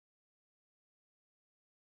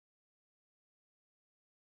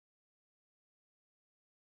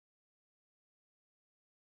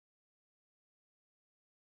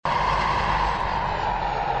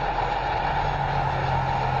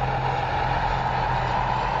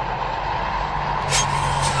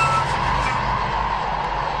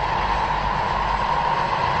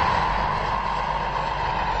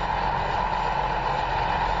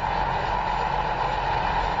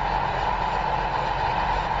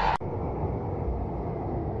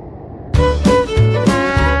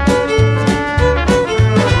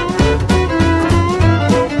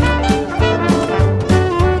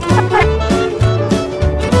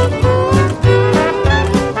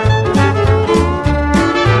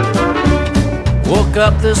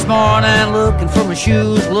Woke up this morning looking for my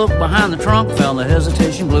shoes. Looked behind the trunk, found the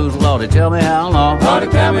hesitation blues. Lordy, tell me how long. Lordy,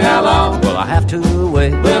 tell me how long. Will I have to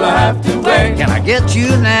wait? Will I have to wait? Can I get you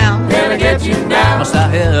now? Can I get you now? Must I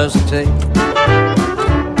hesitate?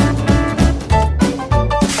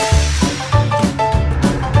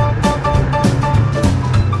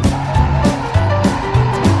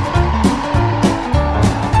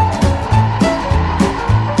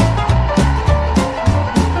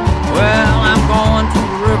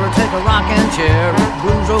 Chair.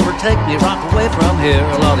 Blues overtake me, rock away from here.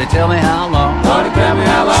 Lordy, tell me how long. Lordy, tell me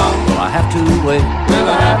how long. Will I have to wait? Will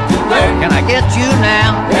I have to wait? Can I get you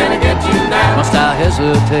now? Can I get you now? Must I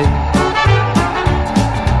hesitate?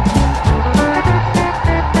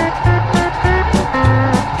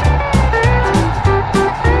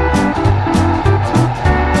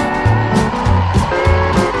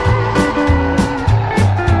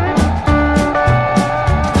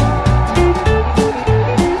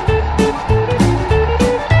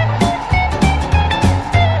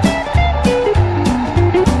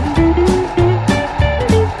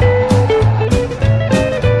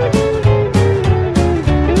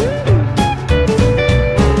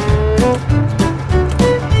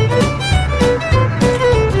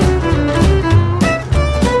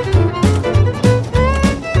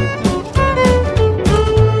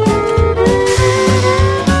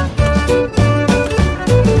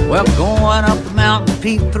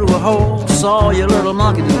 Peeped through a hole, saw your little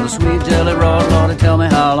monkey doing a sweet jelly roll. Lordy, tell me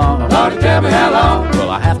how long. Lordy, tell me how long. Will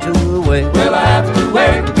I have to wait? Will I have to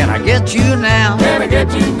wait? Can I get you now? Can I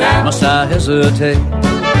get you now? Must I hesitate?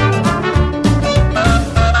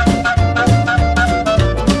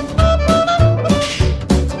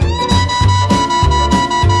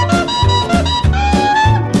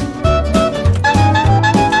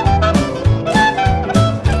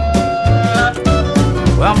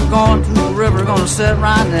 Well, I'm going to the river, gonna sit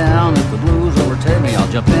right down. If the blues overtake me, I'll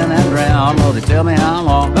jump in and drown. Lordy, tell me how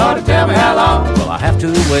long. Lordy, tell me how long. Will I have to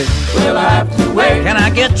wait? Will I have to wait? Can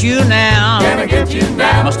I get you now? Can I get you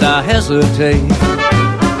now? Must I hesitate?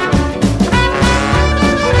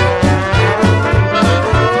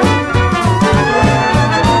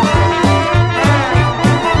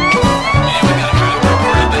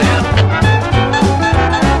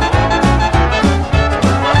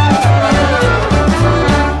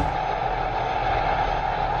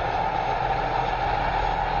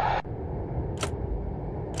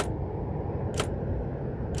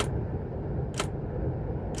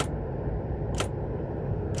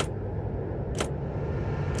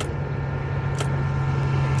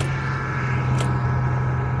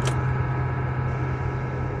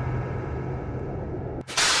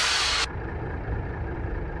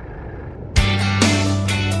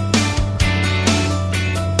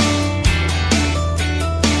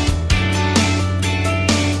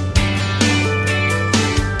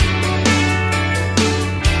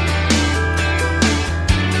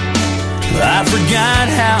 I forgot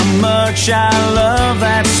how much I love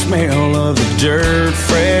that smell of the dirt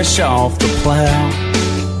fresh off the plow.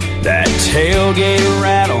 That tailgate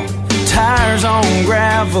rattle, tires on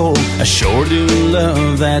gravel, I sure do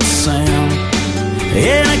love that sound.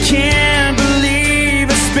 And I can't believe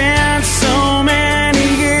I spent so many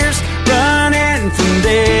years running from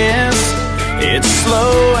this. It's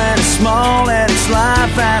slow and it's small and it's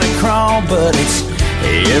life at a crawl, but it's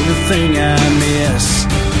everything I miss.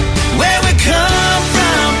 Where we come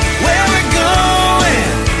from, where we're going,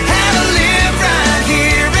 how to live right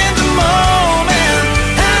here in the moment,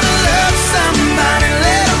 how to love somebody,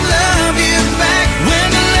 let them love you back, when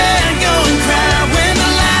to let go and cry, when to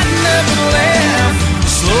lighten up and laugh.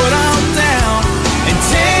 Slow it all down and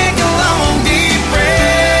take a long deep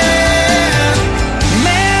breath.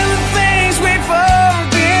 Man, the things we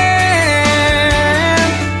forget.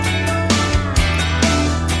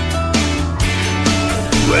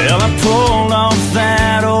 Well, I pulled off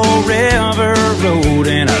that old river road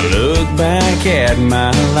and I look back at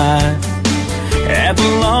my life, at the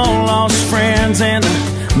long lost friends and the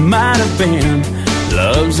might have been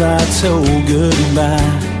loves I told goodbye.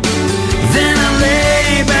 Then I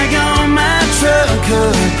lay back on my truck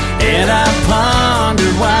hood and I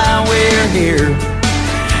pondered why we're here.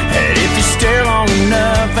 And if you stare long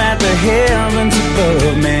enough at the heavens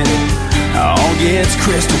above, man, it all gets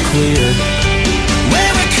crystal clear.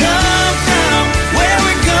 Where we come from, where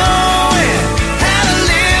we're going, how to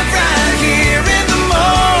live right here in the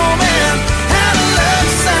moment, how to love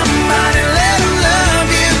somebody, let them love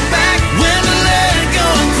you back, when to let go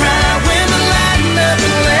and cry, when to lighten up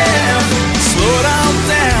and laugh. Slow it all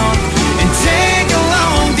down and take a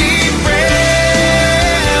long deep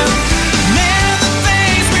breath. Man, the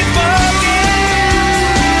things we forget.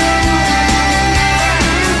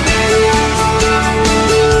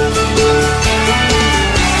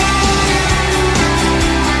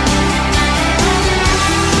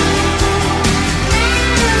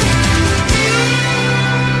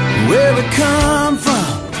 we come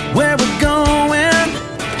from, where